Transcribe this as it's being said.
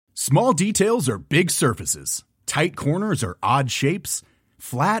Small details are big surfaces. Tight corners are odd shapes.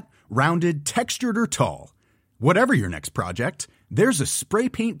 Flat, rounded, textured, or tall. Whatever your next project, there's a spray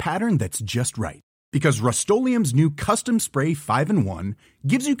paint pattern that's just right. Because Rust-Oleum's new Custom Spray 5-in-1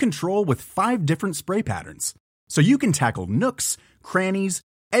 gives you control with 5 different spray patterns. So you can tackle nooks, crannies,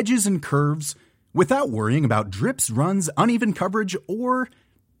 edges, and curves without worrying about drips, runs, uneven coverage, or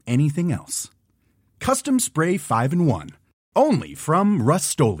anything else. Custom Spray 5-in-1. Only from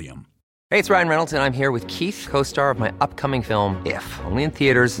Rust-Oleum. Hey, it's Ryan Reynolds, and I'm here with Keith, co-star of my upcoming film, If, only in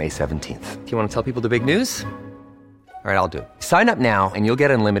theaters May 17th. Do you want to tell people the big news? All right, I'll do it. Sign up now and you'll get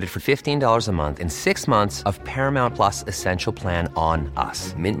unlimited for $15 a month and 6 months of Paramount Plus Essential Plan on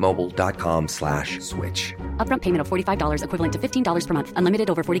us. MintMobile.com/switch. Upfront payment of $45 equivalent to $15 per month. Unlimited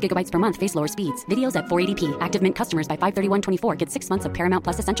over 40 gigabytes per month. Face lower speeds. Videos at 480p. Active Mint customers by 531.24 get 6 months of Paramount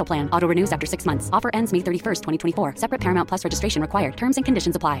Plus Essential Plan. Auto renews after 6 months. Offer ends May 31st, 2024. Separate Paramount Plus registration required. Terms and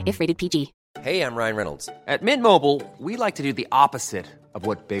conditions apply if rated PG. Hey, I'm Ryan Reynolds. At Mint Mobile, we like to do the opposite of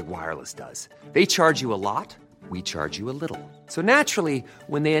what Big Wireless does. They charge you a lot. We charge you a little. So naturally,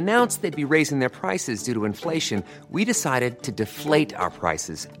 when they announced they'd be raising their prices due to inflation, we decided to deflate our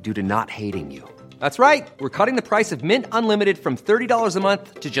prices due to not hating you. That's right. We're cutting the price of Mint Unlimited from $30 a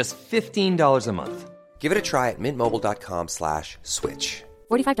month to just $15 a month. Give it a try at mintmobile.com/switch.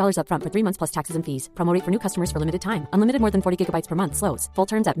 $45 upfront for 3 months plus taxes and fees. Promo rate for new customers for limited time. Unlimited more than 40 gigabytes per month. Slows full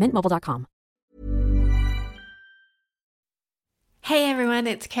terms at mintmobile.com. Hey everyone,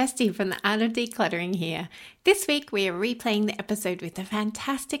 it's Kirsty from The Art of Decluttering here. This week we are replaying the episode with the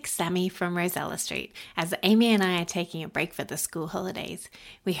fantastic Sammy from Rosella Street, as Amy and I are taking a break for the school holidays.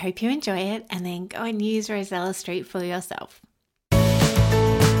 We hope you enjoy it, and then go and use Rosella Street for yourself.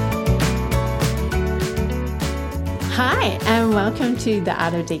 Hi, and welcome to the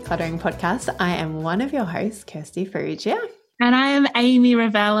Art of Decluttering podcast. I am one of your hosts, Kirsty Ferrugia. And I am Amy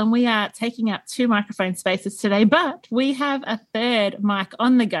Revell, and we are taking up 2 microphone spaces today, but we have a third mic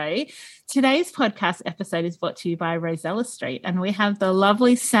on the go. Today's podcast episode is brought to you by Rosella Street, and we have the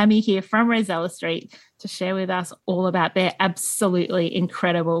lovely Sammy here from Rosella Street to share with us all about their absolutely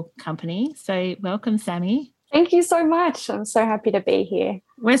incredible company. So welcome, Sammy. Thank you so much. I'm so happy to be here.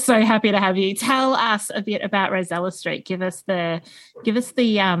 We're so happy to have you. Tell us a bit about Rosella Street. Give us the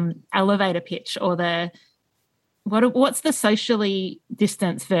elevator pitch, or the what's the socially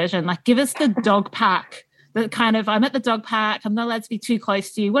distanced version? Like, give us the dog park, the kind of, I'm at the dog park, I'm not allowed to be too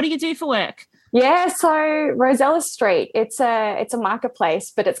close to you. What do you do for work? Yeah, so Rosella Street, it's a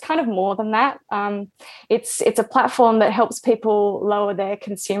marketplace, but it's kind of more than that. It's a platform that helps people lower their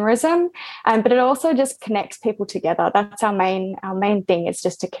consumerism, but it also just connects people together. That's our main thing. It's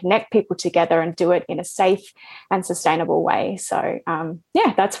just to connect people together and do it in a safe and sustainable way. So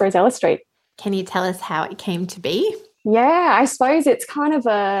that's Rosella Street. Can you tell us how it came to be? Yeah, I suppose it's kind of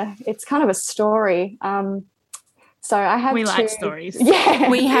a story. So I have We like stories.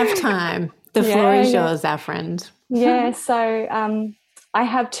 Yeah, we have time. The floor is yours, our friend. Yeah, so I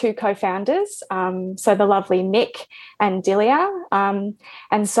have 2 co-founders, so the lovely Mick and Delia. And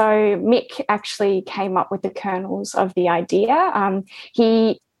so Mick actually came up with the kernels of the idea.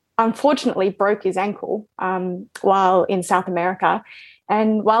 He unfortunately broke his ankle while in South America.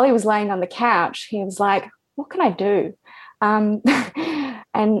 And while he was laying on the couch, he was like, what can I do? And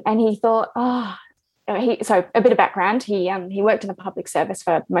he thought, so a bit of background, he worked in the public service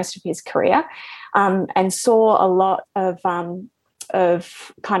for most of his career, and saw a lot of kind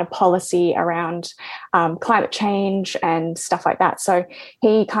of policy around climate change and stuff like that. So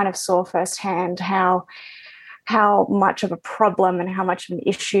he kind of saw firsthand how much of a problem and how much of an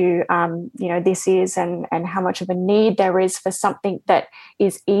issue, this is, and how much of a need there is for something that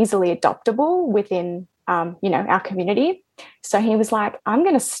is easily adoptable within, our community. So he was like, I'm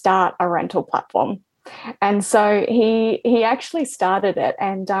going to start a rental platform. And so he actually started it,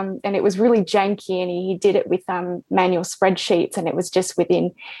 and it was really janky, and he did it with manual spreadsheets, and it was just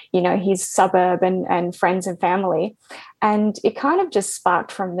within, his suburb and friends and family. And it kind of just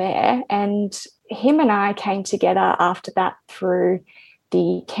sparked from there. And him and I came together after that through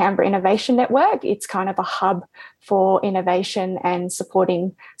the Canberra Innovation Network. It's kind of a hub for innovation and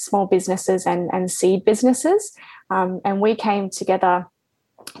supporting small businesses and seed businesses. And we came together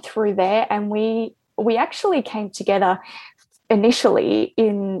through there, and we actually came together initially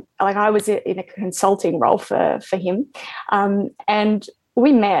I was in a consulting role for him. And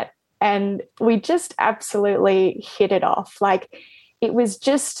we met, and we just absolutely hit it off. Like, it was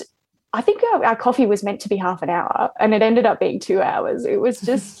just, I think our coffee was meant to be half an hour, and it ended up being 2 hours. It was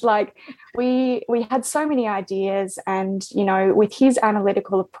just like we had so many ideas, and, with his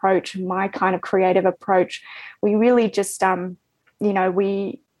analytical approach and my kind of creative approach, we really just,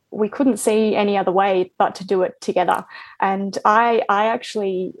 we couldn't see any other way but to do it together. And I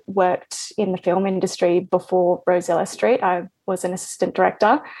actually worked in the film industry before Rosella Street. I was an assistant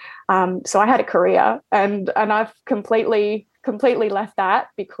director. So I had a career, and I've completely left that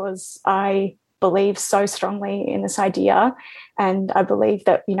because I believe so strongly in this idea. And I believe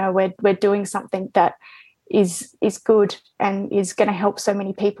that, you know, we're doing something that is good and is going to help so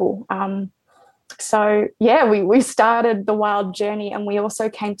many people. So yeah, we started the wild journey, and we also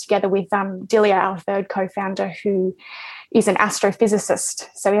came together with Dilia, our third co-founder, who is an astrophysicist.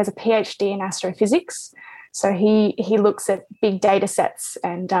 So he has a PhD in astrophysics. So he looks at big data sets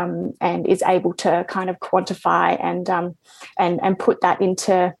and is able to kind of quantify and put that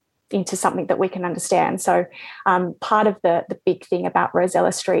into something that we can understand. So part of the big thing about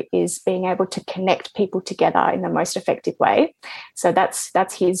Rosella Street is being able to connect people together in the most effective way. So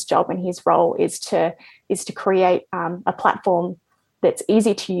that's his job, and his role is to create a platform that's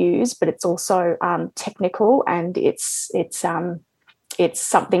easy to use, but it's also technical, and it's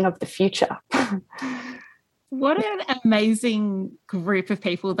something of the future. What an amazing group of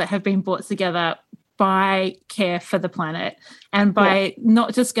people that have been brought together by care for the planet, and by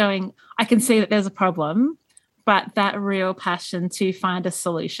not just going, I can see that there's a problem, but that real passion to find a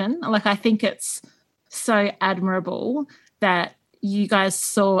solution. Like, I think it's so admirable that you guys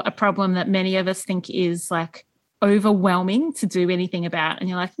saw a problem that many of us think is like overwhelming to do anything about, and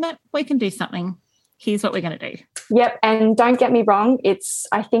you're like, no, we can do something. Here's what we're going to do. Yep. And don't get me wrong,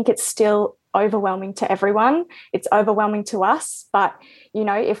 I think it's still overwhelming to everyone. It's overwhelming to us, but you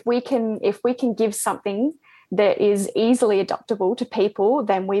know, if we can give something that is easily adoptable to people,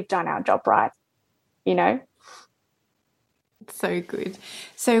 then we've done our job right, you know. So good.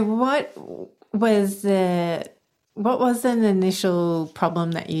 So what was an initial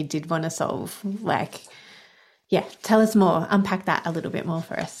problem that you did want to solve? Like, yeah, tell us more, unpack that a little bit more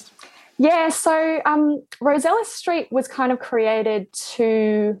for us. Yeah, so Rosella Street was kind of created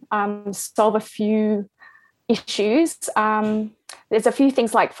to solve a few issues. There's a few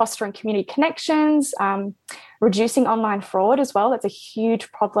things like fostering community connections, reducing online fraud as well. That's a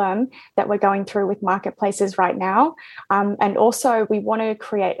huge problem that we're going through with marketplaces right now. And also we want to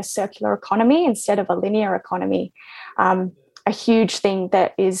create a circular economy instead of a linear economy. A huge thing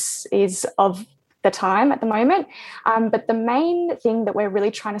that is of the time at the moment. But the main thing that we're really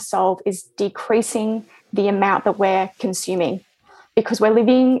trying to solve is decreasing the amount that we're consuming, because we're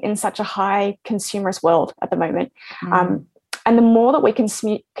living in such a high consumerist world at the moment. And the more that we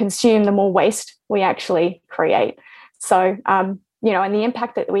consume, the more waste we actually create. So, you know, and the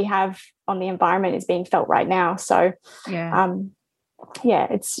impact that we have on the environment is being felt right now. So,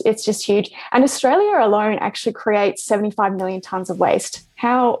 it's just huge. And Australia alone actually creates 75 million tonnes of waste.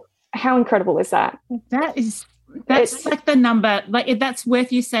 How incredible is that? That's like the number, like that's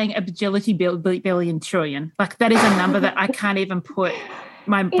worth you saying a billion trillion. Like that is a number that I can't even put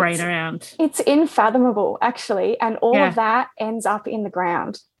my brain around. It's unfathomable, actually, and all of that ends up in the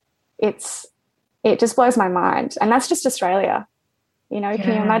ground. It just blows my mind, and that's just Australia. You know,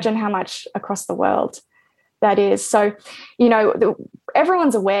 can you imagine how much across the world that is? So, you know,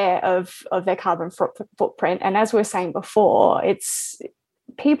 everyone's aware of their carbon footprint, and as we were saying before,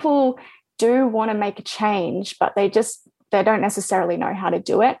 people do want to make a change, but they don't necessarily know how to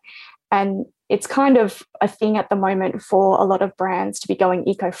do it. And it's kind of a thing at the moment for a lot of brands to be going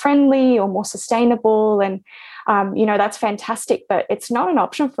eco-friendly or more sustainable. And, you know, that's fantastic, but it's not an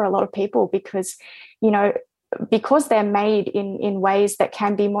option for a lot of people because, you know, because they're made in ways that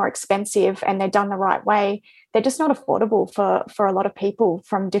can be more expensive and they're done the right way, they're just not affordable for a lot of people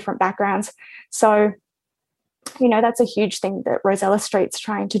from different backgrounds. So, you know, that's a huge thing that Rosella Street's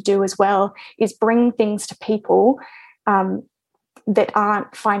trying to do as well, is bring things to people that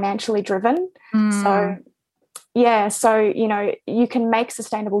aren't financially driven. So, you know, you can make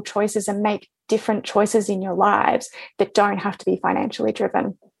sustainable choices and make different choices in your lives that don't have to be financially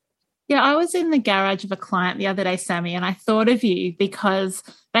driven. Yeah, I was in the garage of a client the other day, Sammy, and I thought of you because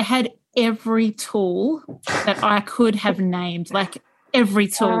they had every tool that I could have named, like every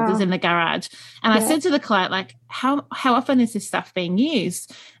tool was in the garage. And I said to the client, like, how often is this stuff being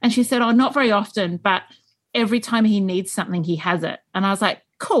used? And she said, oh, not very often, but every time he needs something, he has it. And I was like,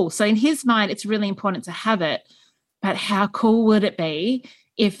 cool. So in his mind, it's really important to have it. But how cool would it be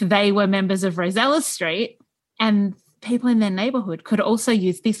if they were members of Rosella Street and people in their neighborhood could also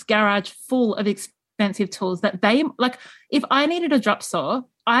use this garage full of expensive tools that they, like, if I needed a drop saw,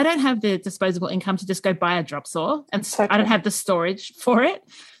 I don't have the disposable income to just go buy a drop saw, and I don't have the storage for it.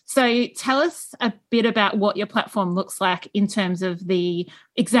 So tell us a bit about what your platform looks like in terms of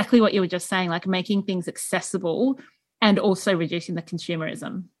exactly what you were just saying, like making things accessible and also reducing the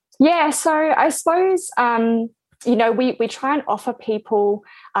consumerism. Yeah, so I suppose, we try and offer people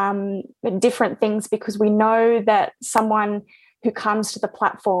different things because we know that someone who comes to the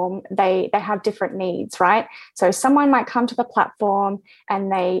platform, they have different needs, right? So someone might come to the platform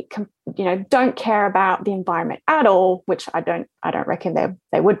and they don't care about the environment at all, which I don't reckon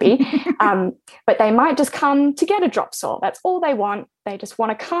they would be, but they might just come to get a drop saw. That's all they want. They just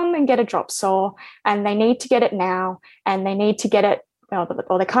want to come and get a drop saw, and they need to get it now, and they need to get it,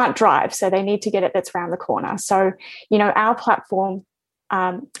 or they can't drive, so they need to get it that's around the corner. So, our platform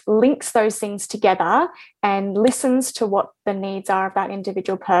links those things together and listens to what the needs are of that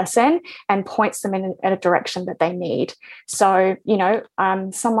individual person and points them in a direction that they need. So,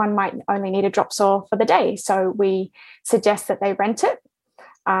 someone might only need a drop saw for the day, so we suggest that they rent it.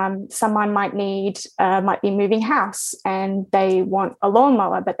 Someone might be moving house and they want a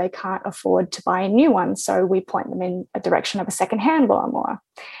lawnmower, but they can't afford to buy a new one, so we point them in a direction of a secondhand lawnmower.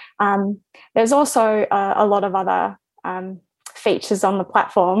 There's also a lot of other features on the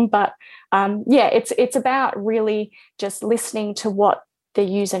platform, but it's about really just listening to what the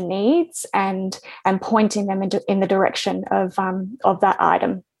user needs and pointing them in the direction of that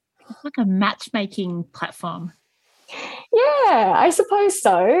item. It's like a matchmaking platform. Yeah, I suppose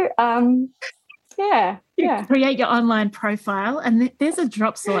so. You create your online profile, and there's a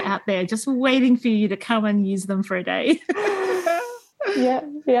drop saw out there just waiting for you to come and use them for a day.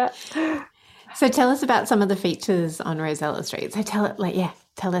 Yeah. So tell us about some of the features on Rosella Street. So tell us.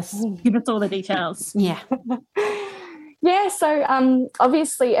 Give us all the details. Yeah. Yeah, so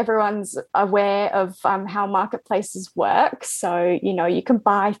obviously everyone's aware of how marketplaces work. So, you can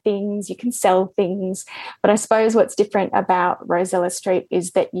buy things, you can sell things. But I suppose what's different about Rosella Street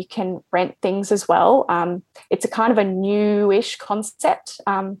is that you can rent things as well. It's a kind of a newish concept.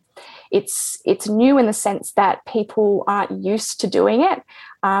 It's new in the sense that people aren't used to doing it.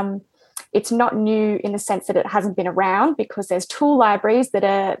 It's not new in the sense that it hasn't been around, because there's tool libraries that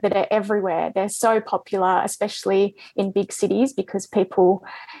are everywhere. They're so popular, especially in big cities, because people,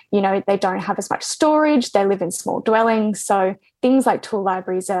 they don't have as much storage. They live in small dwellings. So things like tool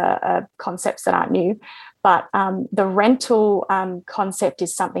libraries are concepts that aren't new. But the rental concept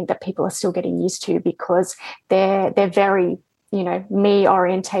is something that people are still getting used to, because they're very me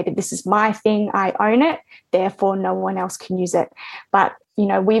orientated. This is my thing. I own it. Therefore, no one else can use it. But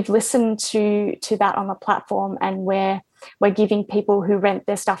we've listened to that on the platform, and we're giving people who rent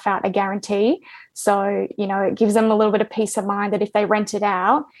their stuff out a guarantee. So, it gives them a little bit of peace of mind that if they rent it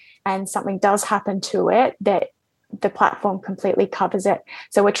out and something does happen to it, that the platform completely covers it.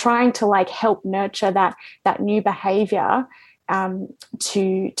 So we're trying to help nurture that new behavior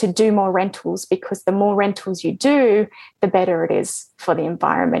to do more rentals, because the more rentals you do, the better it is for the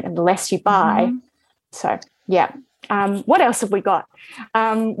environment and the less you buy. Mm-hmm. So, yeah. What else have we got?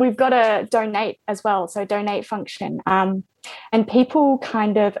 We've got a donate as well, so donate function. And people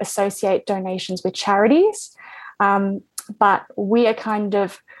kind of associate donations with charities, but we are kind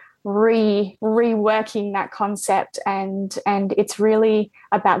of reworking that concept, and it's really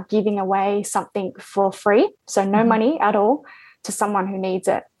about giving away something for free, so no money at all, to someone who needs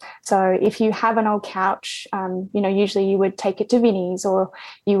it. So if you have an old couch, usually you would take it to Vinnie's, or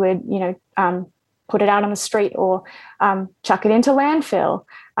you would, put it out on the street, or chuck it into landfill.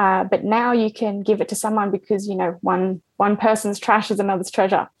 But now you can give it to someone, because, one person's trash is another's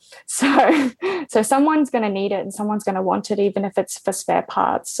treasure. So someone's going to need it, and someone's going to want it, even if it's for spare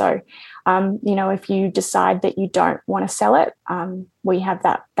parts. So, if you decide that you don't want to sell it, we have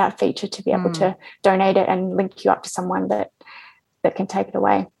that feature to be able to donate it and link you up to someone that can take it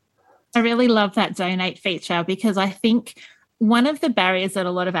away. I really love that donate feature, because I think one of the barriers that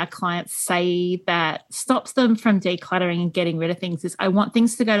a lot of our clients say that stops them from decluttering and getting rid of things is, I want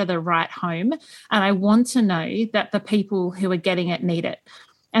things to go to the right home, and I want to know that the people who are getting it need it.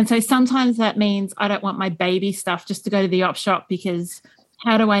 And so sometimes that means I don't want my baby stuff just to go to the op shop, because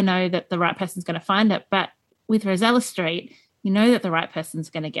how do I know that the right person's going to find it? But with Rosella Street, you know that the right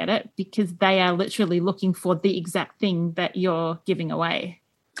person's going to get it, because they are literally looking for the exact thing that you're giving away.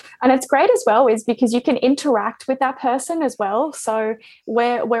 And it's great as well, is because you can interact with that person as well. So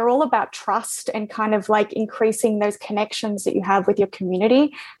we're all about trust and kind of increasing those connections that you have with your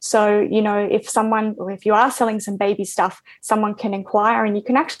community. So, if you are selling some baby stuff, someone can inquire, and you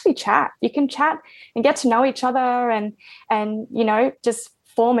can actually chat. You can chat and get to know each other, and just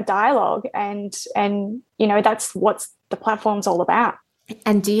form a dialogue. And that's what the platform's all about.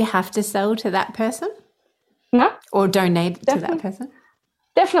 And do you have to sell to that person? No. Or donate to that person?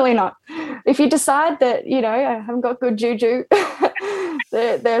 Definitely not. If you decide that, I haven't got good juju,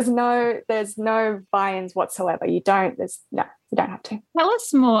 there's no buy-ins whatsoever. You don't have to. Tell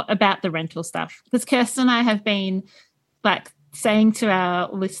us more about the rental stuff, because Kirsten and I have been like saying to our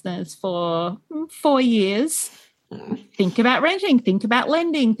listeners for 4 years, think about renting, think about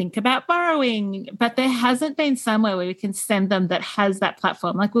lending, think about borrowing, but there hasn't been somewhere where we can send them that has that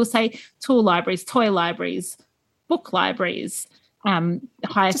platform. Like we'll say tool libraries, toy libraries, book libraries, hire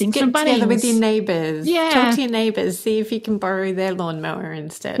things from Bunnings. Together with your neighbours. Yeah. Talk to your neighbours, see if you can borrow their lawnmower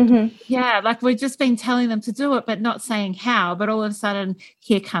instead. Mm-hmm. Yeah, like we've just been telling them to do it, but not saying how. But all of a sudden,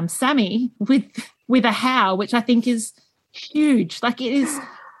 here comes Sammy with a how, which I think is huge. Like it is,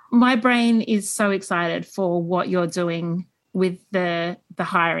 my brain is so excited for what you're doing with the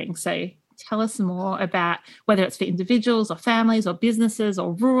hiring. So tell us more about whether it's for individuals or families or businesses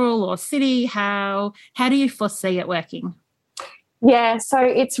or rural or city. How do you foresee it working? Yeah, so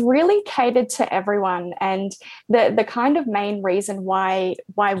it's really catered to everyone, and the kind of main reason why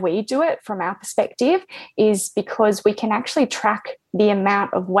we do it from our perspective is because we can actually track the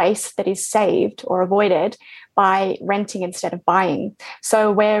amount of waste that is saved or avoided by renting instead of buying.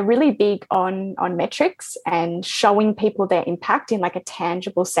 So we're really big on metrics and showing people their impact in like a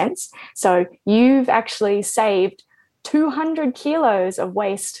tangible sense. So you've actually saved 200 kilos of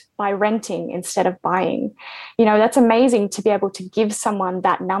waste by renting instead of buying. You know, that's amazing to be able to give someone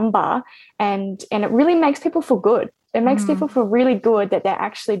that number, and it really makes people feel good. It makes people feel really good that they're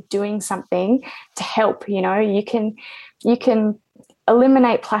actually doing something to help. You know, you can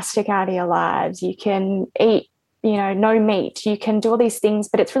eliminate plastic out of your lives. You can eat, you know, no meat. You can do all these things,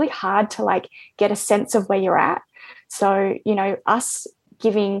 but it's really hard to like get a sense of where you're at. So, you know, us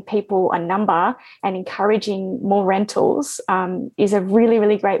giving people a number and encouraging more rentals is a really,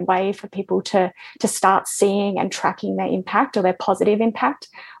 really great way for people to start seeing and tracking their impact or their positive impact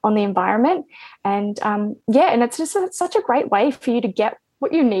on the environment. And and it's just such a great way for you to get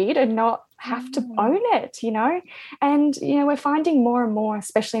what you need and not have to own it, you know. And, you know, we're finding more and more,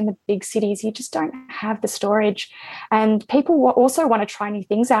 especially in the big cities, you just don't have the storage. And people also want to try new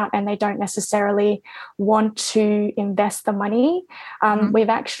things out, and they don't necessarily want to invest the money. We've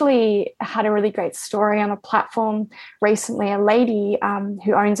actually had a really great story on a platform recently, a lady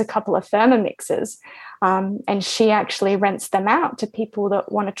who owns a couple of Thermomixes, and she actually rents them out to people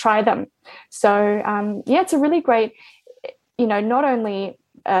that want to try them. So, it's a really great, you know, not only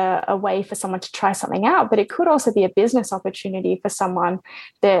a way for someone to try something out, but it could also be a business opportunity for someone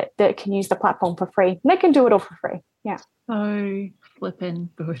that can use the platform for free. They can do it all for free. Yeah. So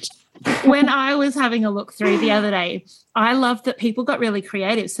flippin' good. When I was having a look through the other day, I loved that people got really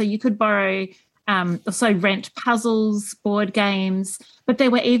creative. So you could borrow, also rent puzzles, board games, but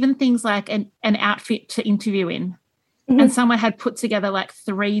there were even things like an outfit to interview in. And someone had put together like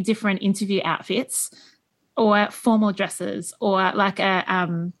 3 different interview outfits, or formal dresses, or like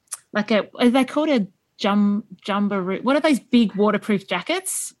are they called a jumbaroo? What are those big waterproof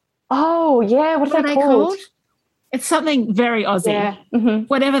jackets? Oh yeah, what are they called? It's something very Aussie. Yeah.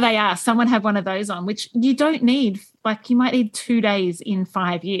 Whatever they are, someone had one of those on, which you don't need. Like you might need 2 days in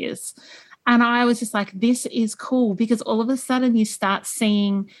 5 years. And I was just like, this is cool, because all of a sudden you start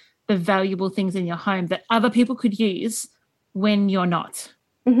seeing the valuable things in your home that other people could use when you're not.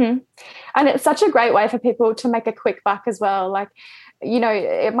 And it's such a great way for people to make a quick buck as well. Like, you know,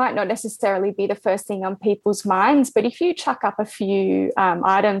 it might not necessarily be the first thing on people's minds, but if you chuck up a few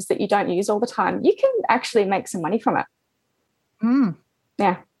items that you don't use all the time, you can actually make some money from it.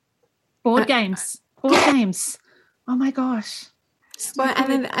 Yeah. Board games. Oh my gosh. Well,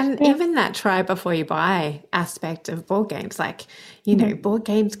 and even that try before you buy aspect of board games, like, you know, board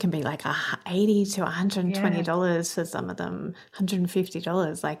games can be like $80 to $120 for some of them,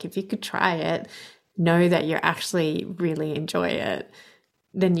 $150. Like if you could try it, know that you actually really enjoy it,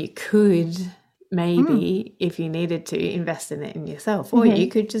 then you could maybe, if you needed to, invest in it in yourself, or you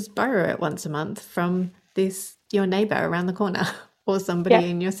could just borrow it once a month from your neighbor around the corner or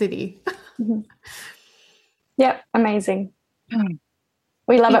somebody in your city. Yep, amazing.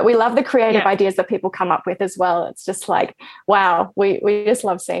 We love it. We love the creative ideas that people come up with as well. It's just like, wow, we just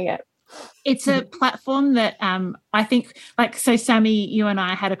love seeing it. It's a platform that I think, like, so Sammy, you and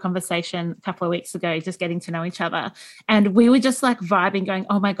I had a conversation a couple of weeks ago, just getting to know each other. And we were just like vibing, going,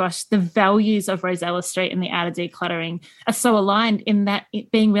 oh my gosh, the values of Rosella Street and the art of decluttering are so aligned in that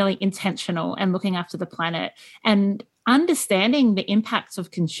it being really intentional and looking after the planet and understanding the impacts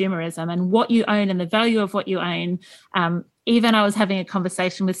of consumerism and what you own and the value of what you own. Even I was having a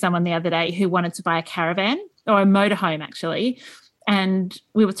conversation with someone the other day who wanted to buy a caravan, or a motorhome actually, and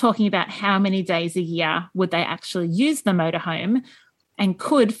we were talking about how many days a year would they actually use the motorhome, and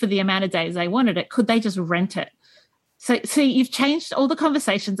could, for the amount of days they wanted it, could they just rent it? So you've changed all the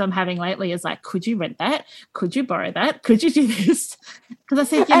conversations I'm having lately is like, could you rent that? Could you borrow that? Could you do this? Because I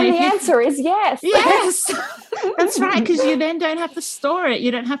said, and the answer is yes. Yes, that's right, because you then don't have to store it. You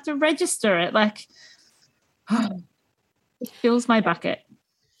don't have to register it. Like, it fills my bucket.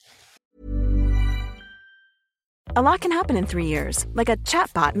 A lot can happen in 3 years, like a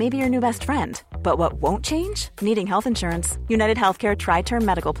chatbot may be your new best friend. But what won't change? Needing health insurance. United Healthcare Tri-Term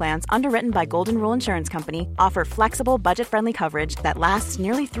Medical Plans, underwritten by Golden Rule Insurance Company, offer flexible, budget-friendly coverage that lasts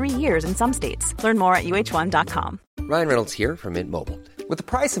nearly 3 years in some states. Learn more at uh1.com. Ryan Reynolds here from Mint Mobile. With the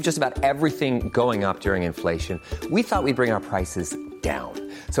price of just about everything going up during inflation, we thought we'd bring our prices down.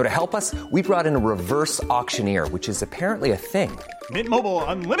 So to help us, we brought in a reverse auctioneer, which is apparently a thing. Mint Mobile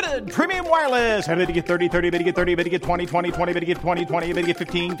Unlimited Premium Wireless. How to get 30, 30, bit to get 30, bit to get 20, 20, 20, bit to get 20, 20, bit to get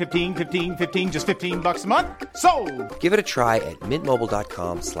 15, 15, 15, 15, just $15 a month? Sold! Give it a try at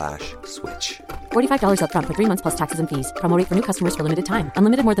mintmobile.com/switch. $45 up front for 3 months plus taxes and fees. Promo rate for new customers for limited time.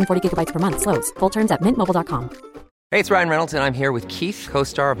 Unlimited more than 40 gigabytes per month. Slows full terms at mintmobile.com. Hey, it's Ryan Reynolds, and I'm here with Keith,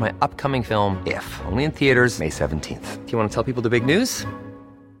 co-star of my upcoming film, If, only in theaters May 17th. Do you want to tell people the big news?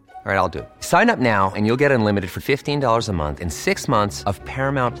 All right, I'll do it. Sign up now and you'll get unlimited for $15 a month and 6 months of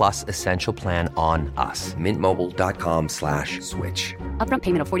Paramount Plus Essential Plan on us. mintmobile.com/switch. Upfront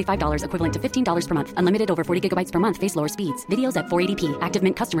payment of $45 equivalent to $15 per month. Unlimited over 40 gigabytes per month. Face lower speeds. Videos at 480p. Active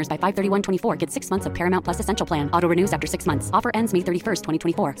Mint customers by 531.24 get 6 months of Paramount Plus Essential Plan. Auto renews after 6 months. Offer ends May 31st,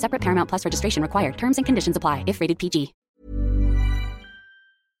 2024. Separate Paramount Plus registration required. Terms and conditions apply if rated PG.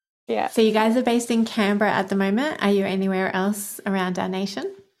 Yeah. So you guys are based in Canberra at the moment. Are you anywhere else around our nation?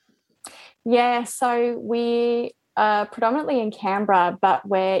 Yeah, so we are predominantly in Canberra, but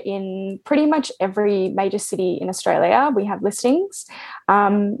we're in pretty much every major city in Australia. We have listings.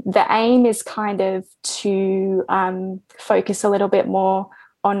 The aim is kind of to focus a little bit more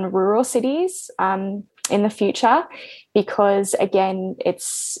on rural cities in the future, because again,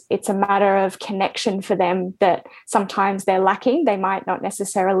 it's a matter of connection for them that sometimes they're lacking. They might not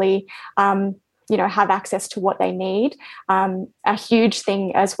necessarily have access to what they need. A huge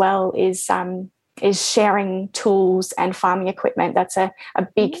thing as well is sharing tools and farming equipment. That's a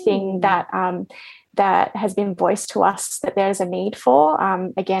big thing that has been voiced to us that there's a need for.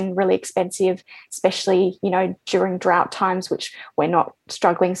 Again, really expensive, especially, during drought times, which we're not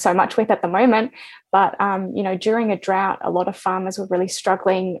struggling so much with at the moment. But, during a drought, a lot of farmers were really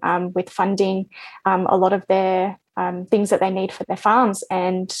struggling with funding a lot of their things that they need for their farms.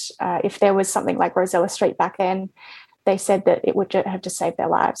 And if there was something like Rosella Street back then, they said that it would have just saved their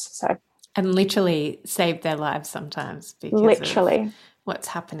lives. And literally saved their lives sometimes because of what's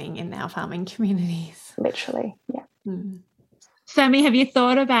happening in our farming communities. Literally, yeah. Sammy, have you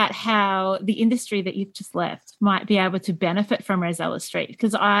thought about how the industry that you've just left might be able to benefit from Rosella Street?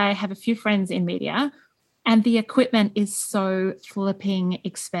 Because I have a few friends in media and the equipment is so flipping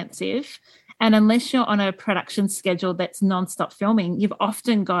expensive. And unless you're on a production schedule that's nonstop filming, you've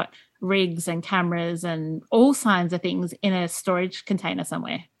often got rigs and cameras and all kinds of things in a storage container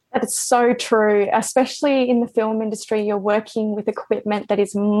somewhere. That is so true, especially in the film industry. You're working with equipment that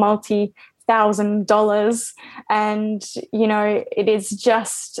is multi-$1,000 and, it is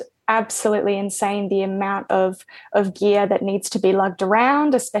just absolutely insane the amount of gear that needs to be lugged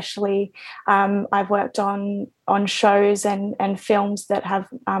around, especially I've worked on shows and films that have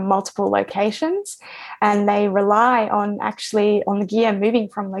multiple locations, and they rely on the gear moving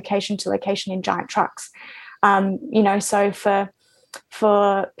from location to location in giant trucks. So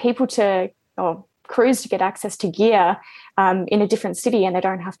for people or crews to get access to gear in a different city and they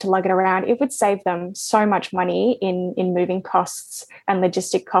don't have to lug it around, it would save them so much money in moving costs and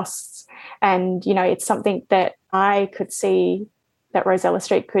logistic costs. And, it's something that I could see that Rosella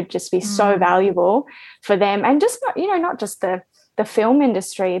Street could just be so valuable for them. And just, not just the film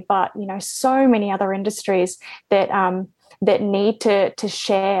industry, but, so many other industries that need to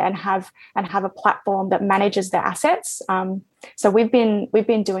share and have a platform that manages their assets. So we've been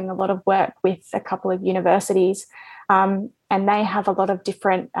doing a lot of work with a couple of universities, and they have a lot of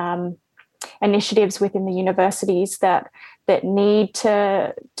different initiatives within the universities that need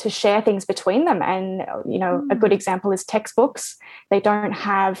to share things between them. And a good example is textbooks. They don't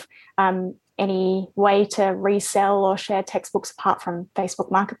have any way to resell or share textbooks apart from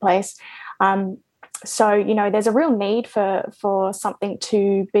Facebook Marketplace. So, there's a real need for something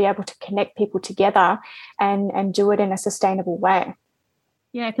to be able to connect people together and do it in a sustainable way.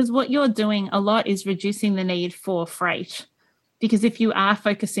 Yeah, because what you're doing a lot is reducing the need for freight. Because if you are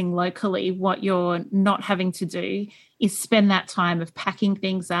focusing locally, what you're not having to do is spend that time of packing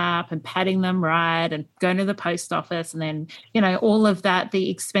things up and padding them right and going to the post office and then, all of that, the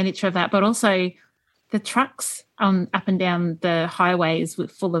expenditure of that, but also the trucks up and down the highways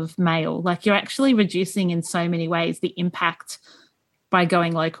full of mail. Like, you're actually reducing in so many ways the impact by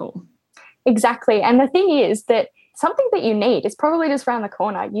going local. Exactly. And the thing is that something that you need is probably just around the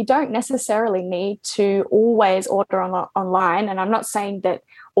corner. You don't necessarily need to always order online. And I'm not saying that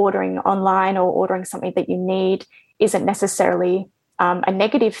ordering online or ordering something that you need isn't necessarily a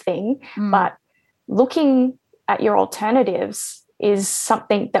negative thing, but looking at your alternatives is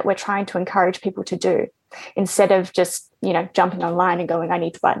something that we're trying to encourage people to do, instead of just, jumping online and going, I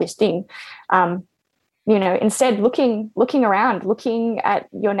need to buy this thing. Instead looking around, looking at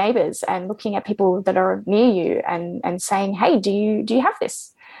your neighbors and looking at people that are near you and saying, hey, do you have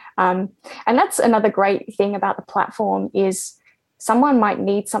this? And that's another great thing about the platform is someone might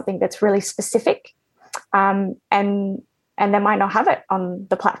need something that's really specific, and they might not have it on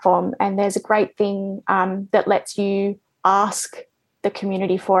the platform. And there's a great thing that lets you ask the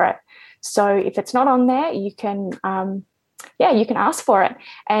community for it. So if it's not on there, you can ask for it.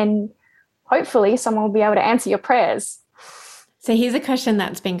 And hopefully someone will be able to answer your prayers. So here's a question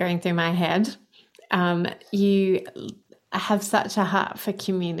that's been going through my head. You have such a heart for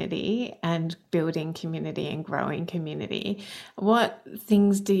community and building community and growing community. What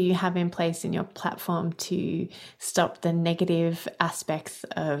things do you have in place in your platform to stop the negative aspects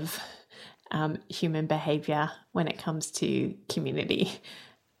of human behavior when it comes to community,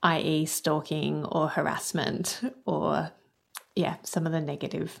 i.e. stalking or harassment or, some of the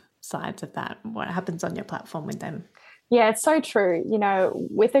negative sides of that? What happens on your platform with them? Yeah, it's so true.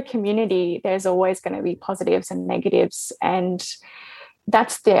 With a community, there's always going to be positives and negatives. And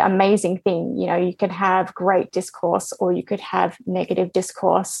that's the amazing thing. You could have great discourse or you could have negative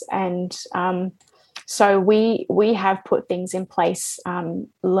discourse. And so we have put things in place,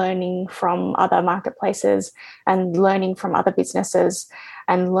 learning from other marketplaces and learning from other businesses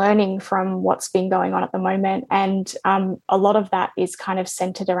and learning from what's been going on at the moment. And a lot of that is kind of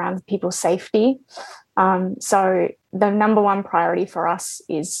centered around people's safety. So the number one priority for us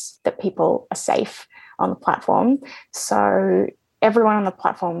is that people are safe on the platform. So everyone on the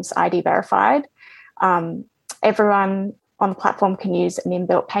platform's ID verified. Everyone on the platform can use an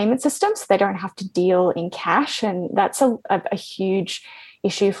inbuilt payment system, so they don't have to deal in cash. And that's a huge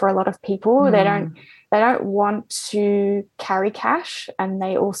issue for a lot of people. They don't want to carry cash, and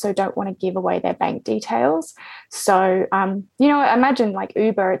they also don't want to give away their bank details. So, imagine like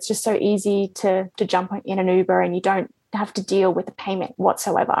Uber, it's just so easy to jump in an Uber and you don't have to deal with the payment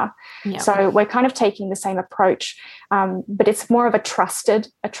whatsoever. Yep. So we're kind of taking the same approach, but it's more of a trusted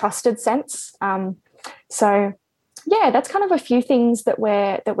sense. So yeah, that's kind of a few things that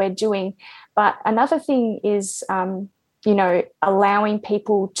we're doing. But another thing is, allowing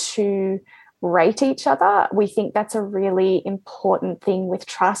people to rate each other. We think that's a really important thing with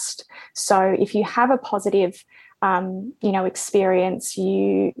trust. So if you have a positive, experience,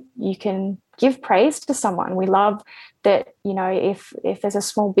 you can give praise to someone. We love that, if there's a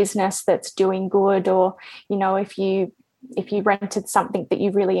small business that's doing good, or, if you rented something that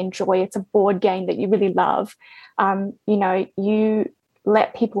you really enjoy, it's a board game that you really love, you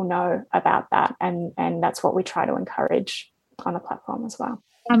let people know about that. And that's what we try to encourage on the platform as well.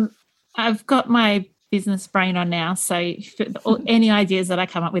 I've got my business brain on now, so any ideas that I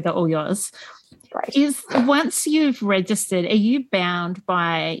come up with are all yours. Great. Once you've registered, are you bound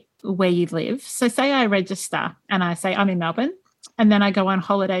by where you live? So say I register and I say I'm in Melbourne, and then I go on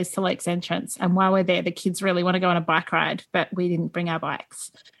holidays to Lakes Entrance, and while we're there, the kids really want to go on a bike ride, but we didn't bring our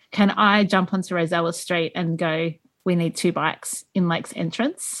bikes. Can I jump onto Rosella Street and go, we need 2 bikes in Lakes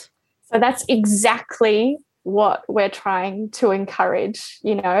Entrance? So that's exactly what we're trying to encourage,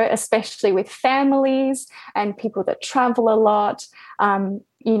 especially with families and people that travel a lot. You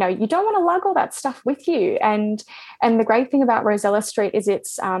don't want to lug all that stuff with you. And the great thing about Rosella Street is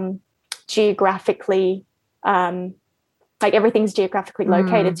it's geographically, everything's geographically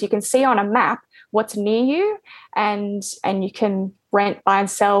located. So you can see on a map what's near you, and you can rent, buy and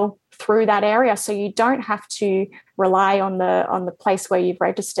sell through that area. So you don't have to rely on the place where you've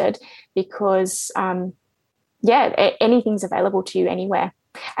registered, because anything's available to you anywhere.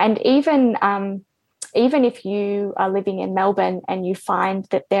 And even if you are living in Melbourne and you find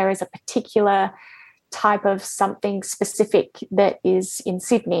that there is a particular type of something specific that is in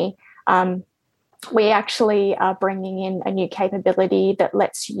Sydney, we actually are bringing in a new capability that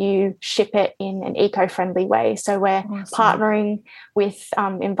lets you ship it in an eco-friendly way. So we're partnering with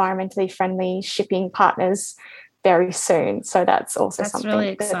environmentally friendly shipping partners very soon. So that's also something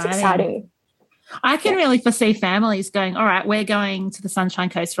really that's exciting. I can really foresee families going, all right, we're going to the Sunshine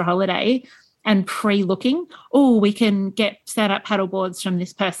Coast for a holiday. and pre-looking. Oh, we can get set up paddle boards from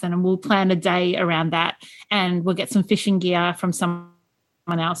this person and we'll plan a day around that, and we'll get some fishing gear from someone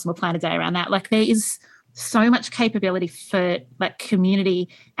else and we'll plan a day around that. Like, there is so much capability for like community,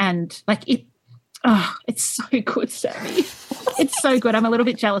 and like it's so good, Sammy. It's so good. I'm a little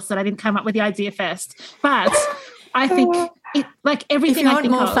bit jealous that I didn't come up with the idea first, but I think it, like everything. If you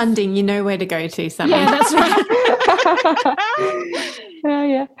want more funding, you know where to go to, Sammy. Yeah, that's right.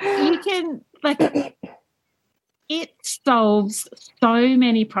 Yeah. You can, like, it solves so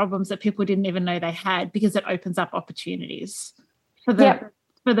many problems that people didn't even know they had, because it opens up opportunities for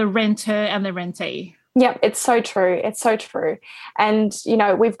the renter and the rentee. Yep, it's so true. It's so true. And, you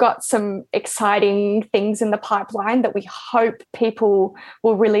know, we've got some exciting things in the pipeline that we hope people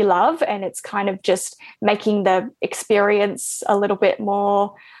will really love. And it's kind of just making the experience a little bit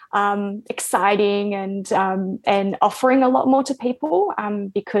more exciting and offering a lot more to people,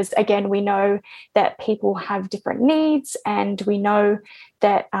 because, again, we know that people have different needs, and we know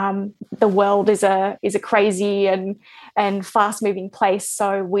that the world is a crazy and fast-moving place.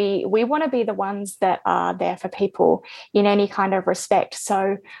 So we want to be the ones that are there for people in any kind of respect.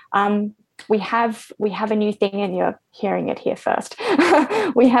 So we have a new thing, and you're hearing it here first.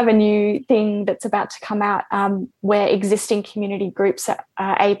 We have a new thing that's about to come out, where existing community groups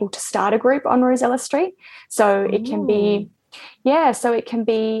are able to start a group on Rosella Street. So it can be,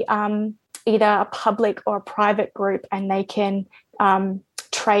 either a public or a private group, and they can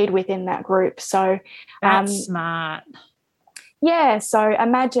trade within that group. So that's smart. Yeah. So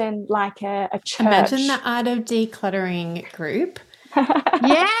imagine like a church. Imagine the Art of Decluttering group.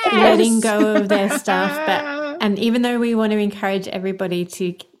 Yes. Letting go of their stuff. And even though we want to encourage everybody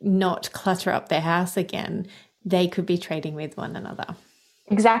to not clutter up their house again, they could be trading with one another.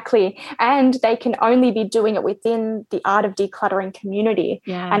 Exactly. And they can only be doing it within the Art of Decluttering community.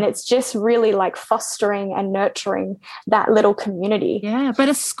 Yeah. And it's just really like fostering and nurturing that little community. Yeah. But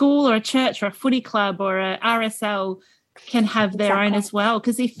a school or a church or a footy club or a RSL can have their own as well.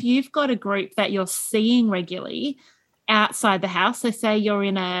 Because if you've got a group that you're seeing regularly outside the house, so say you're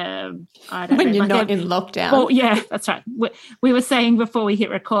in when you're not in lockdown. Well, yeah, that's right. We were saying before we hit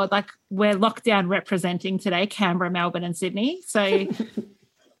record, like, we're lockdown representing today Canberra, Melbourne and Sydney. So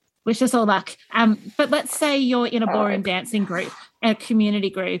wish us all luck. But let's say you're in a ballroom dancing group, a community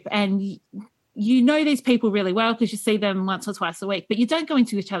group, and you know these people really well because you see them once or twice a week, but you don't go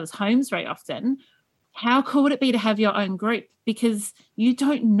into each other's homes very often. How cool would it be to have your own group? Because you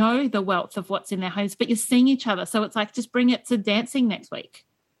don't know the wealth of what's in their homes, but you're seeing each other. So it's like, just bring it to dancing next week.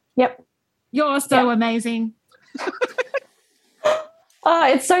 Yep. You're so amazing. Oh,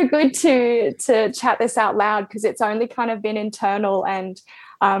 it's so good to chat this out loud, because it's only kind of been internal, and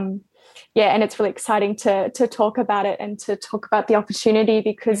and it's really exciting to talk about it and to talk about the opportunity,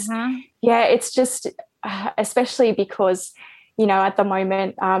 because it's just especially because, you know, at the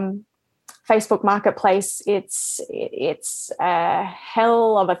moment, Facebook Marketplace, it's a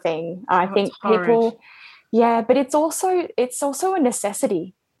hell of a thing. I think people, but it's also a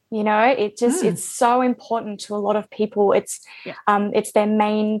necessity. You know, it's so important to a lot of people. It's their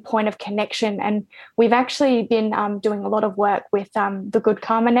main point of connection, and we've actually been doing a lot of work with the Good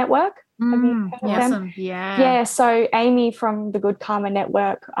Karma Network. Have you heard of them? Yeah. So Amy from the Good Karma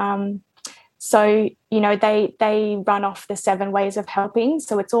Network. So, you know, they run off the 7 ways of helping.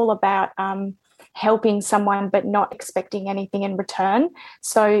 So it's all about helping someone but not expecting anything in return.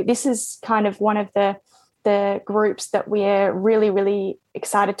 So this is kind of one of the groups that we're really, really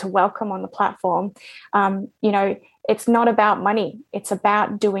excited to welcome on the platform. You know, it's not about money. It's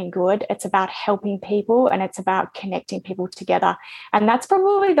about doing good. It's about helping people, and it's about connecting people together. And that's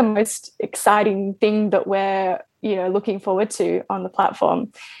probably the most exciting thing that we're, you know, looking forward to on the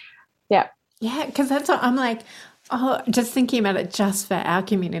platform. Yeah. Yeah, because that's what I'm like, just thinking about it just for our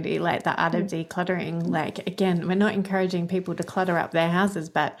community, like the Art of Decluttering. Like, again, we're not encouraging people to clutter up their houses,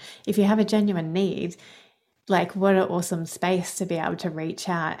 but if you have a genuine need, like, what an awesome space to be able to reach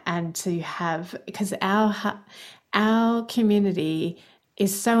out and to have, because our community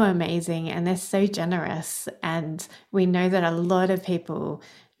is so amazing and they're so generous, and we know that a lot of people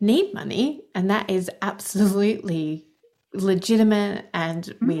need money, and that is absolutely legitimate,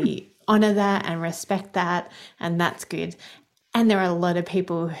 and we honor that and respect that, and that's good. And there are a lot of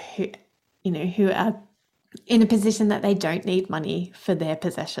people who, you know, who are in a position that they don't need money for their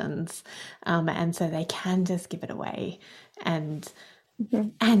possessions, and so they can just give it away. And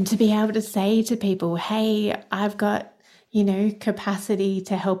to be able to say to people, hey, I've got, you know, capacity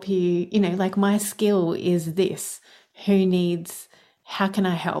to help you, you know, like, my skill is this. How can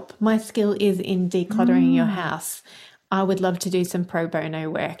I help? My skill is in decluttering your house. I would love to do some pro bono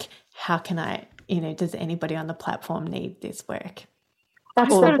work. how can I, does anybody on the platform need this work?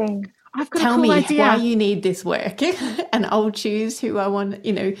 That's Or the thing. I've got tell a cool me idea. why you need this work and I'll choose who I want,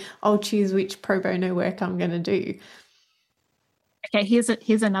 I'll choose which pro bono work I'm going to do. Okay,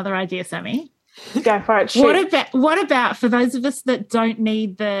 here's another idea, Sammy. Go for it. Shoot. What about for those of us that don't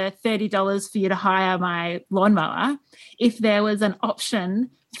need the $30 for you to hire my lawnmower, if there was an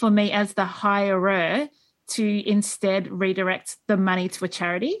option for me as the hirer to instead redirect the money to a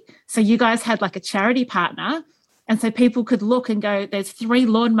charity? So you guys had like a charity partner, and so people could look and go, there's 3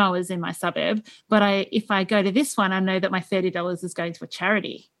 lawnmowers in my suburb, but if I go to this one, I know that my $30 is going to a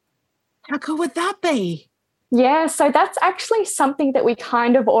charity. How cool would that be? Yeah, so that's actually something that we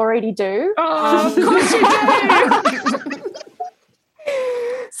kind of already do. Oh, of course you do.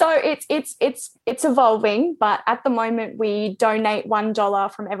 So it's evolving, but at the moment we donate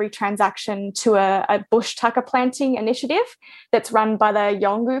 $1 from every transaction to a bush tucker planting initiative that's run by the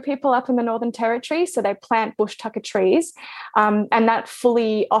Yolngu people up in the Northern Territory. So they plant bush tucker trees, and that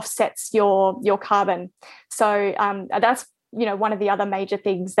fully offsets your carbon. So that's one of the other major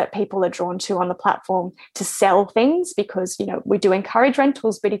things that people are drawn to on the platform to sell things, because, we do encourage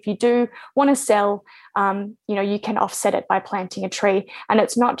rentals, but if you do want to sell, you can offset it by planting a tree. And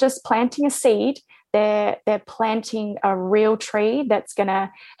it's not just planting a seed, they're planting a real tree that's going to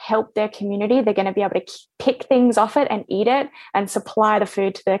help their community. They're going to be able to pick things off it and eat it and supply the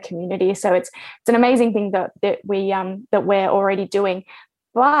food to their community. So it's an amazing thing that we're already doing.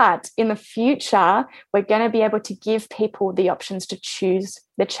 But in the future, we're going to be able to give people the options to choose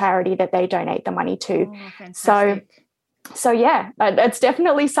the charity that they donate the money to. Oh, fantastic. So yeah, it's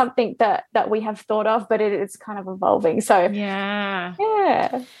definitely something that we have thought of, but it's kind of evolving. So yeah.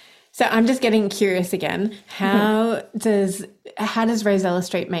 So I'm just getting curious again. How does Rosella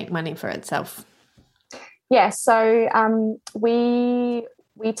Street make money for itself? Yeah, so we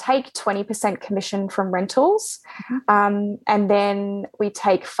take 20% commission from rentals, and then we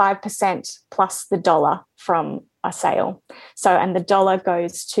take 5% plus the dollar from a sale. So, and the dollar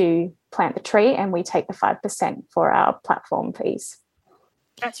goes to plant the tree, and we take the 5% for our platform fees.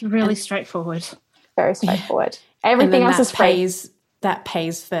 That's really straightforward. Very straightforward. Everything else is free. That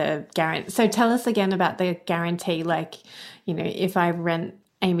pays for guarantee. So tell us again about the guarantee. Like, if I rent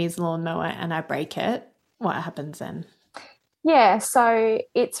Amy's lawnmower and I break it, what happens then? Yeah, so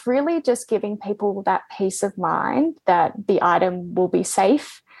it's really just giving people that peace of mind that the item will be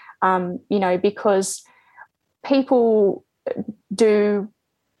safe, because people do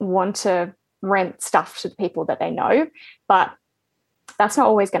want to rent stuff to the people that they know, but that's not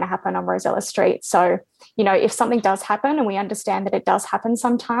always going to happen on Rosella Street. So, if something does happen, and we understand that it does happen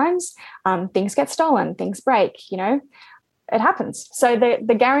sometimes, things get stolen, things break, it happens. So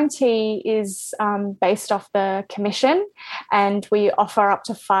the guarantee is based off the commission, and we offer up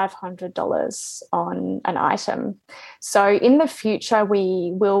to $500 on an item. So in the future,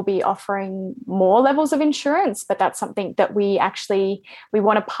 we will be offering more levels of insurance, but that's something that we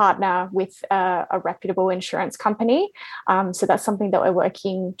want to partner with a reputable insurance company. So that's something that we're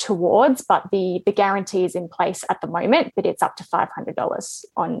working towards, but the guarantee is in place at the moment, but it's up to $500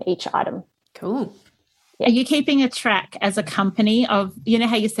 on each item. Cool. Are you keeping a track as a company of,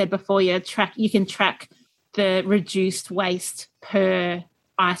 how you said before, you can track the reduced waste per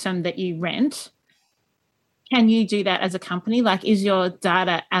item that you rent? Can you do that as a company? Like, is your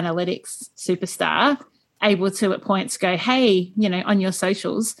data analytics superstar able to at points go, hey, on your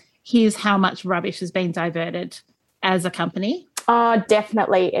socials, here's how much rubbish has been diverted as a company? Oh,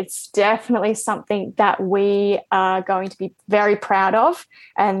 definitely. It's definitely something that we are going to be very proud of.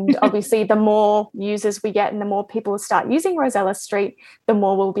 And obviously, the more users we get and the more people start using Rosella Street, the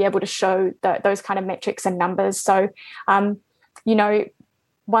more we'll be able to show those kind of metrics and numbers. So, once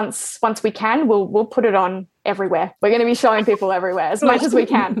we can, we'll put it on everywhere. We're going to be showing people everywhere as much as we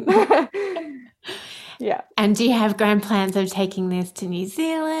can. Yeah. And do you have grand plans of taking this to New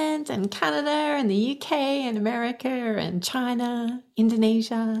Zealand and Canada and the UK and America and China,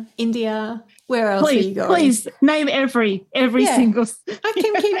 Indonesia, India? Where else are you going? Please name every single I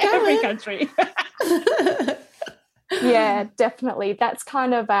can keep going. every country. Yeah, definitely. That's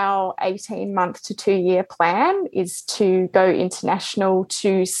kind of our 18-month to 2-year plan, is to go international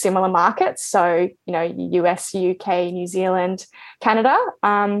to similar markets. So, US, UK, New Zealand, Canada.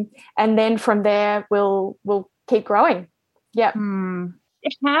 And then from there, we'll keep growing. Yeah.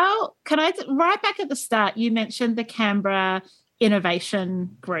 How can I, right back at the start, you mentioned the Canberra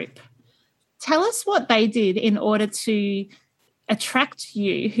Innovation Group. Tell us what they did in order to attract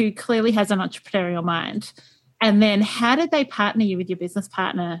you, who clearly has an entrepreneurial mind. And then how did they partner you with your business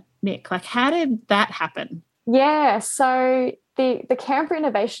partner, Nick? Like, how did that happen? Yeah, so the Canberra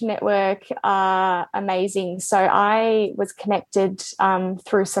Innovation Network are amazing. So I was connected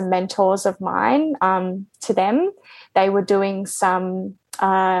through some mentors of mine to them. They were doing some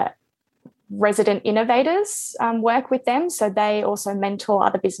resident innovators work with them. So they also mentor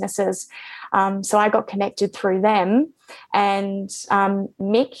other businesses. So I got connected through them. And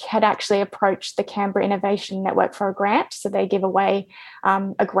Mick had actually approached the Canberra Innovation Network for a grant. So they give away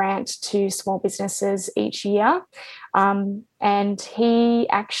a grant to small businesses each year. And he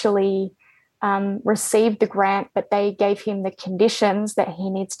actually received the grant, but they gave him the conditions that he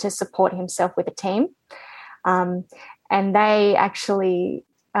needs to support himself with a team. And they actually,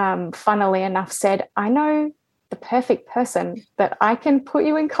 funnily enough, said, I know the perfect person that I can put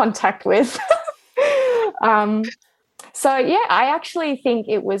you in contact with. So, yeah, I actually think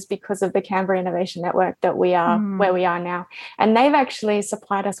it was because of the Canberra Innovation Network that we are where we are now. And they've actually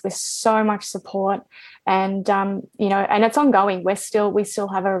supplied us with so much support. And, you know, and it's ongoing. We still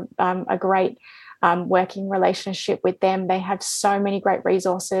have a great working relationship with them. They have so many great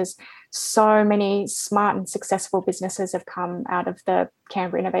resources. So many smart and successful businesses have come out of the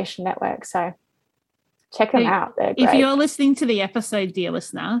Canberra Innovation Network. So check them out. They're great. If you're listening to the episode, dear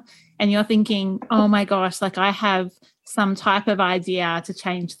listener, and you're thinking, oh my gosh, like I have some type of idea to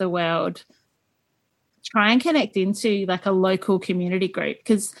change the world, try and connect into like a local community group.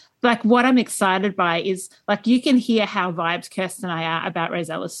 Because like what I'm excited by is like you can hear how vibed Kirsten and I are about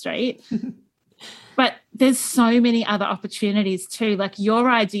Rosella Street. But there's so many other opportunities too. Like your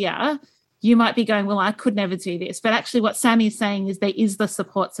idea, you might be going, well, I could never do this. But actually what Sammy is saying is there is the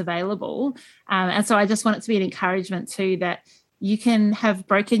supports available. And so I just want it to be an encouragement too that you can have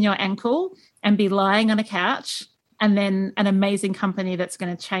broken your ankle and be lying on a couch and then an amazing company that's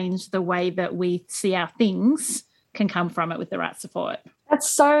going to change the way that we see our things can come from it with the right support. That's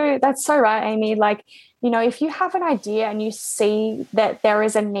so right, Amy. Like, you know, if you have an idea and you see that there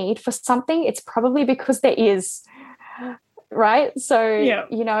is a need for something, it's probably because there is, right? So,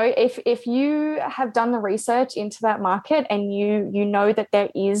 you know, if you have done the research into that market and you know that there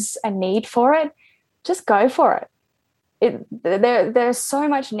is a need for it, just go for it. There's so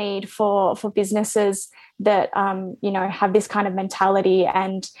much need for businesses that you know, have this kind of mentality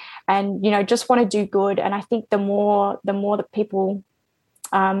and you know, just want to do good. And I think the more that people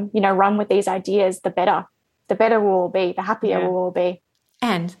you know, run with these ideas, the better we'll all be, the happier we'll all be,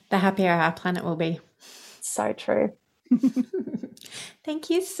 and the happier our planet will be. So true. Thank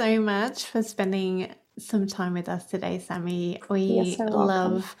you so much for spending some time with us today, Sammy. We so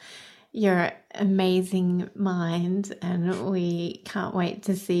love your amazing mind, and we can't wait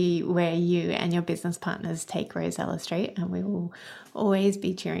to see where you and your business partners take Rosella Street, and we will always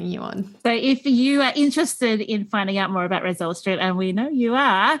be cheering you on. So if you are interested in finding out more about Rosella Street, and we know you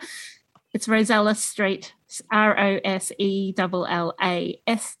are, it's Rosella Street, ROSELLASTREET,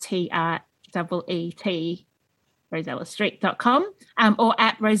 rosellastreet.com, or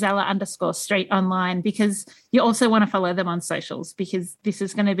at Rosella_street online, because you also want to follow them on socials, because this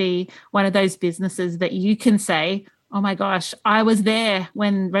is going to be one of those businesses that you can say, oh my gosh, I was there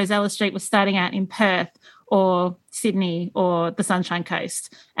when Rosella Street was starting out in Perth or Sydney or the Sunshine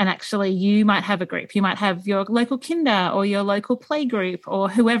Coast. And actually you might have a group. You might have your local kinder or your local play group or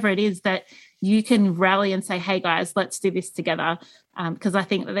whoever it is that you can rally and say, hey guys, let's do this together. Because I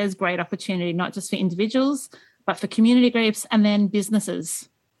think that there's great opportunity, not just for individuals, but for community groups and then businesses.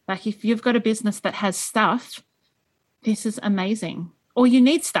 Like if you've got a business that has stuff, this is amazing. Or you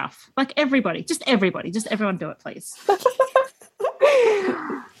need stuff, like everybody, just everyone do it, please.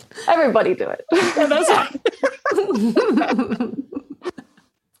 Everybody do it. Yeah, that's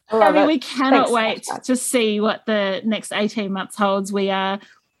right. We cannot wait to see what the next 18 months holds. We are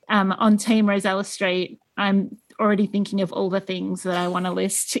on Team Rosella Street. I'm already thinking of all the things that I want to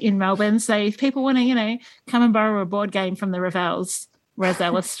list in Melbourne. So if people want to, you know, come and borrow a board game from the Revels,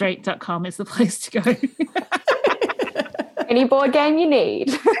 rosellastreet.com is the place to go. Any board game you need.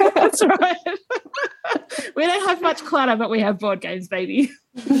 That's right. We don't have much clutter, but we have board games, baby.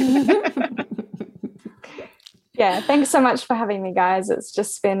 Yeah, thanks so much for having me, guys. It's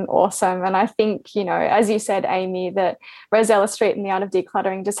just been awesome. And I think, you know, as you said, Amy, that Rosella Street and the Art of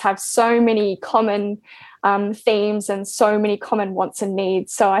Decluttering just have so many common themes and so many common wants and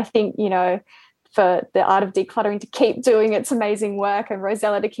needs. So I think, you know, for the Art of Decluttering to keep doing its amazing work and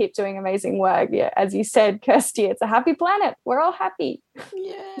Rosella to keep doing amazing work, yeah, as you said, Kirsty, it's a happy planet. We're all happy.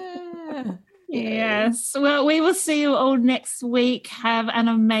 Yeah. Yes. Well, we will see you all next week. Have an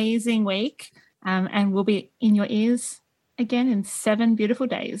amazing week. And we'll be in your ears again in 7 beautiful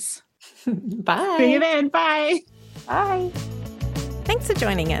days. Bye. See you then. Bye. Bye. Thanks for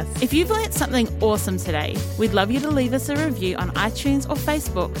joining us. If you've learnt something awesome today, we'd love you to leave us a review on iTunes or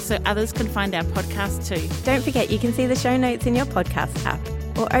Facebook so others can find our podcast too. Don't forget you can see the show notes in your podcast app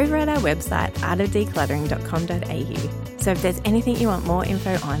or over at our website, artofdecluttering.com.au. So if there's anything you want more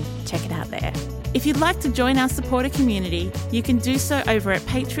info on, check it out there. If you'd like to join our supporter community, you can do so over at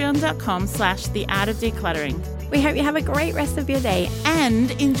patreon.com/theartofdecluttering. We hope you have a great rest of your day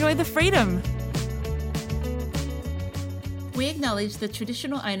and enjoy the freedom. We acknowledge the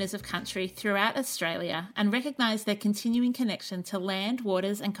traditional owners of country throughout Australia and recognise their continuing connection to land,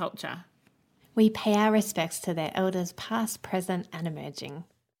 waters and culture. We pay our respects to their elders past, present and emerging.